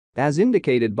As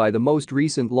indicated by the most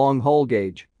recent long-haul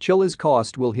gauge, Chiliz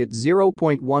cost will hit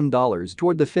 $0.1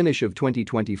 toward the finish of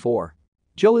 2024.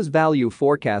 Chiliz value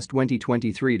forecast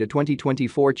 2023 to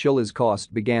 2024. Chiliz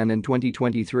cost began in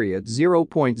 2023 at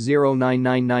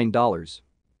 $0.0999.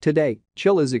 Today,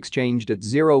 Chiliz exchanged at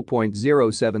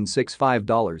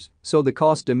 $0.0765, so the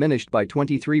cost diminished by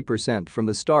 23% from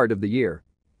the start of the year.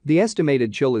 The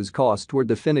estimated Chiliz cost toward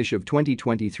the finish of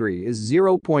 2023 is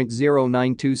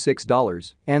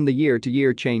 $0.0926 and the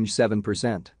year-to-year change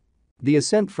 7%. The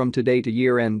ascent from today to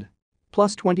year-end?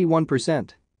 Plus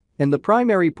 21%. In the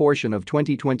primary portion of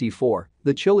 2024,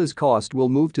 the Chiliz cost will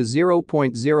move to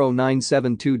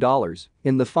 $0.0972.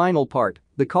 In the final part,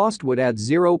 the cost would add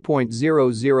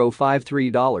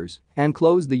 $0.0053 and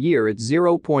close the year at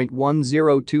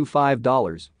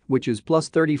 $0.1025, which is plus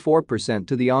 34%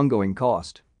 to the ongoing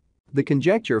cost. The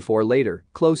conjecture for later,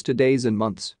 close to days and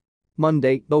months.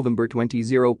 Monday, November 20,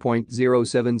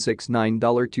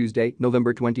 $0.0769. Tuesday,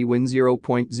 November 20, win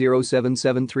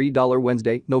 $0.0773.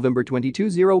 Wednesday, November 22,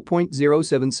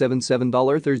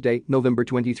 $0.0777. Thursday, November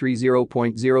 23,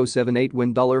 $0.078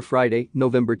 win. Friday,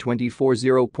 November 24,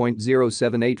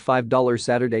 $0.0785.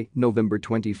 Saturday, November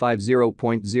 25,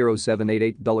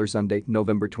 $0.0788. Sunday,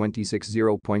 November 26,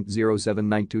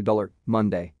 $0.0792.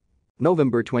 Monday,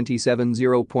 November 27,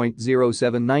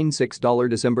 $0.0796.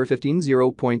 December 15,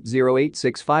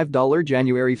 $0.0865.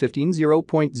 January 15,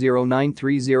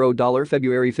 $0.0930.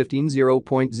 February 15,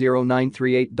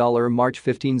 $0.0938. March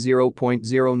 15,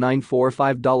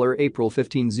 $0.0945. April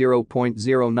 15,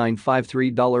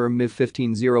 $0.0953. May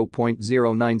 15,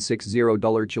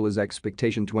 $0.0960. Chiliz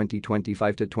expectation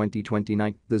 2025 to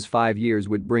 2029. This 5 years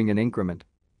would bring an increment.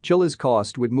 Chiliz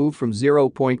cost would move from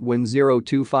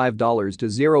 $0.1025 to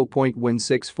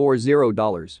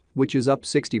 $0.1640, which is up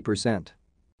 60%.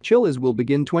 Chiliz will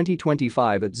begin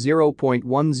 2025 at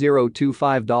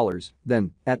 $0.1025,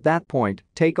 then, at that point,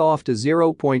 take off to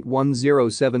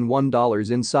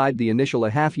 $0.1071 inside the initial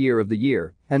half year of the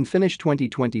year and finish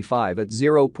 2025 at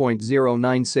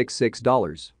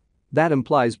 $0.0966. That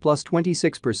implies plus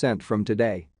 26% from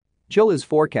today. Chiliz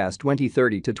forecast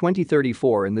 2030 to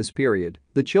 2034. In this period,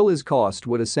 the Chiliz cost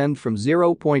would ascend from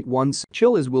 $0.1.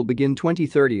 Chiliz will begin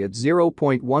 2030 at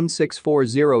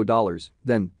 $0.1640,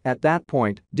 then, at that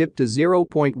point, dip to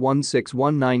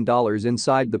 $0.1619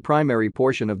 inside the primary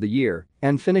portion of the year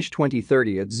and finish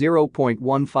 2030 at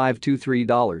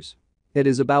 $0.1523. It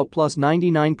is about plus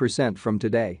 99% from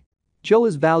today.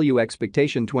 Chiliz value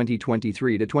expectation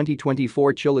 2023 to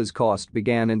 2024. Chiliz cost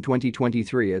began in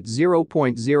 2023 at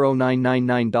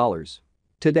 $0.0999.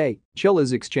 Today,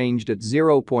 Chiliz exchanged at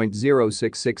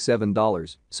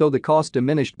 $0.0667, so the cost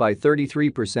diminished by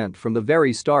 33% from the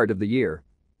very start of the year.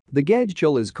 The gauge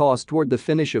Chiliz cost toward the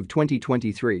finish of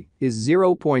 2023 is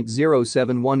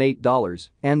 $0.0718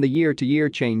 and the year-to-year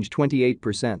change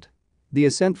 28%. The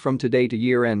ascent from today to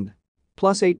year-end?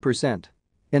 Plus 8%.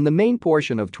 In the main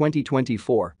portion of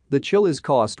 2024, the Chiliz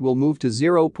cost will move to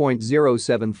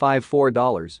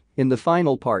 $0.0754. In the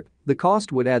final part, the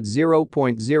cost would add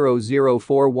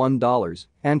 $0.0041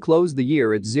 and close the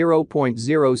year at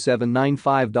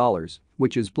 $0.0795,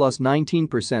 which is plus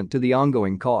 19% to the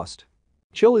ongoing cost.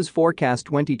 Chiliz forecast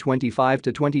 2025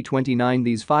 to 2029.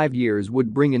 These 5 years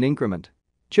would bring an increment.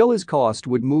 Chiliz cost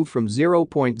would move from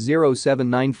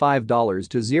 $0.0795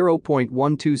 to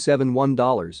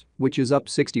 $0.1271, which is up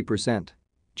 60%.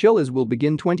 Chiliz will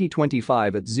begin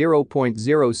 2025 at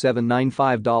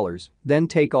 $0.0795, then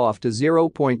take off to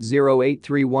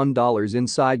 $0.0831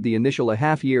 inside the initial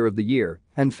half year of the year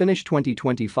and finish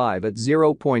 2025 at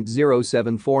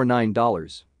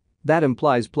 $0.0749. That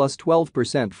implies plus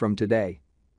 12% from today.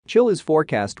 Chiliz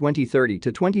forecast 2030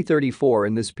 to 2034.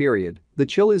 In this period, the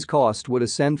Chiliz cost would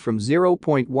ascend from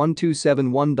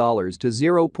 $0.1271 to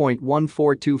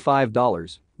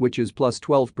 $0.1425, which is plus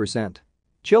 12%.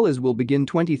 Chiliz will begin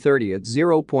 2030 at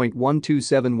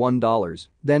 $0.1271,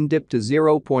 then dip to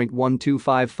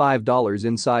 $0.1255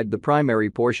 inside the primary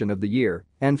portion of the year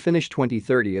and finish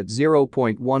 2030 at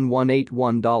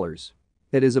 $0.1181.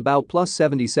 It is about plus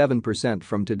 77%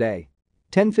 from today.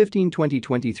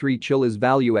 10-15-2023 Chiliz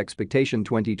value expectation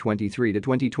 2023 to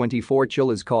 2024.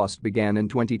 Chiliz cost began in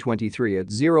 2023 at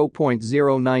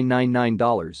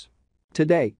 $0.0999.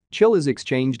 Today, Chiliz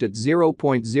exchanged at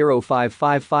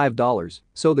 $0.0555,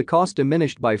 so the cost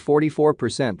diminished by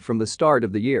 44% from the start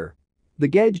of the year. The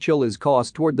gauge Chiliz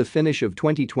cost toward the finish of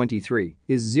 2023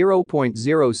 is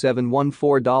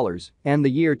 $0.0714 and the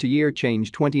year-to-year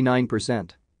change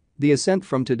 29%. The ascent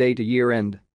from today to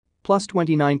year-end? Plus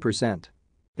 29%.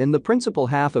 In the principal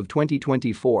half of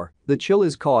 2024, the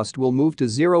Chiliz cost will move to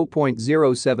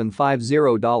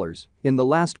 $0.0750. In the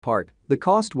last part, the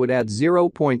cost would add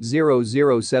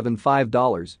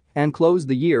 $0.0075 and close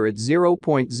the year at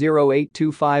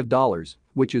 $0.0825,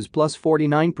 which is plus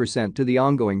 49% to the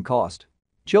ongoing cost.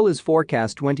 Chiliz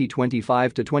forecast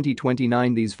 2025 to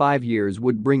 2029. These 5 years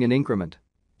would bring an increment.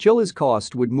 Chiliz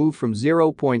cost would move from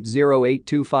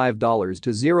 $0.0825 to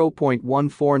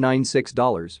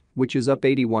 $0.1496, which is up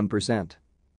 81%.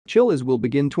 Chiliz will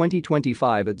begin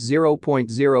 2025 at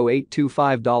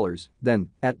 $0.0825, then,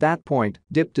 at that point,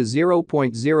 dip to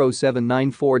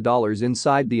 $0.0794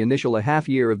 inside the initial half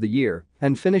year of the year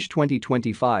and finish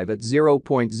 2025 at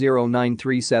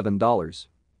 $0.0937.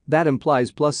 That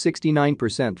implies plus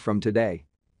 69% from today.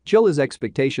 Chiliz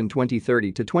expectation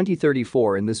 2030 to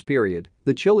 2034. In this period,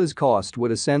 the Chiliz cost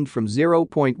would ascend from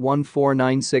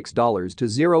 $0.1496 to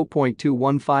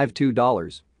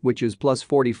 $0.2152, which is plus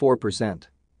 44%.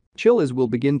 Chiliz will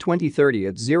begin 2030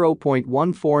 at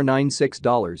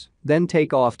 $0.1496, then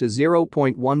take off to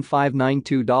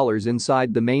 $0.1592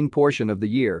 inside the main portion of the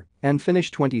year and finish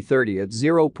 2030 at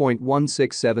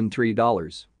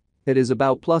 $0.1673. It is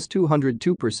about plus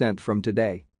 202% from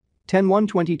today.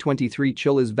 10/1/2023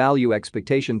 Chiliz value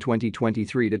expectation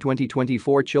 2023 to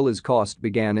 2024 Chiliz cost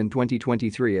began in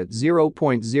 2023 at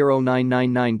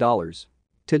 $0.0999.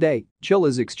 Today,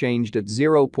 Chiliz exchanged at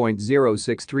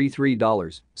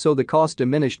 $0.0633, so the cost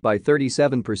diminished by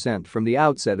 37% from the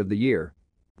outset of the year.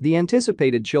 The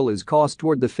anticipated Chiliz cost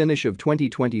toward the finish of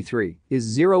 2023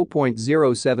 is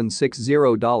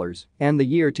 $0.0760 and the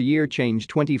year-to-year change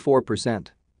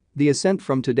 24%. The ascent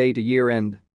from today to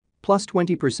year-end? Plus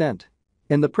 20%.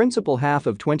 In the principal half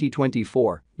of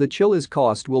 2024, the Chiliz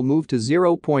cost will move to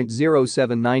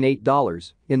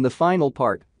 $0.0798. In the final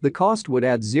part, the cost would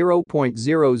add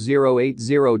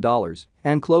 $0.0080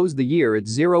 and close the year at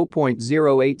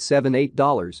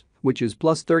 $0.0878, which is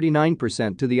plus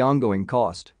 39% to the ongoing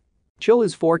cost.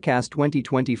 Chiliz forecast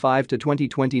 2025 to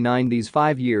 2029. These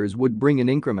 5 years would bring an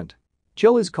increment.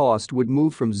 Chiliz cost would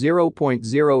move from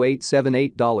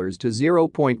 $0.0878 to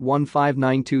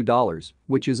 $0.1592,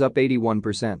 which is up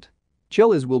 81%.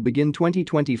 Chiliz will begin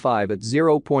 2025 at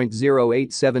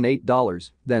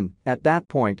 $0.0878, then, at that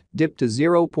point, dip to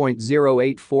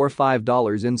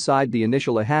 $0.0845 inside the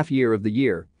initial half year of the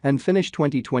year and finish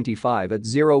 2025 at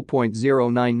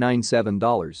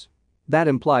 $0.0997. That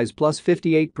implies plus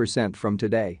 58% from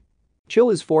today.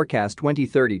 Chiliz forecast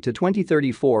 2030 to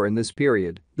 2034. In this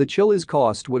period, the Chiliz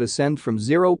cost would ascend from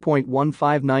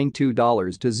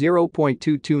 $0.1592 to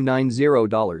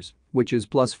 $0.2290, which is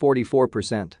plus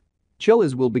 44%.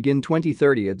 Chiliz will begin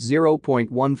 2030 at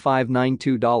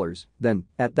 $0.1592, then,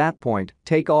 at that point,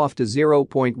 take off to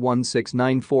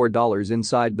 $0.1694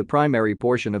 inside the primary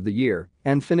portion of the year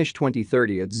and finish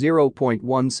 2030 at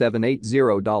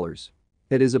 $0.1780.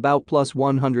 It is about plus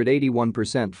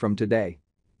 181% from today.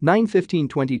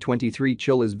 9/15/2023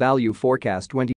 Chiliz value forecast 20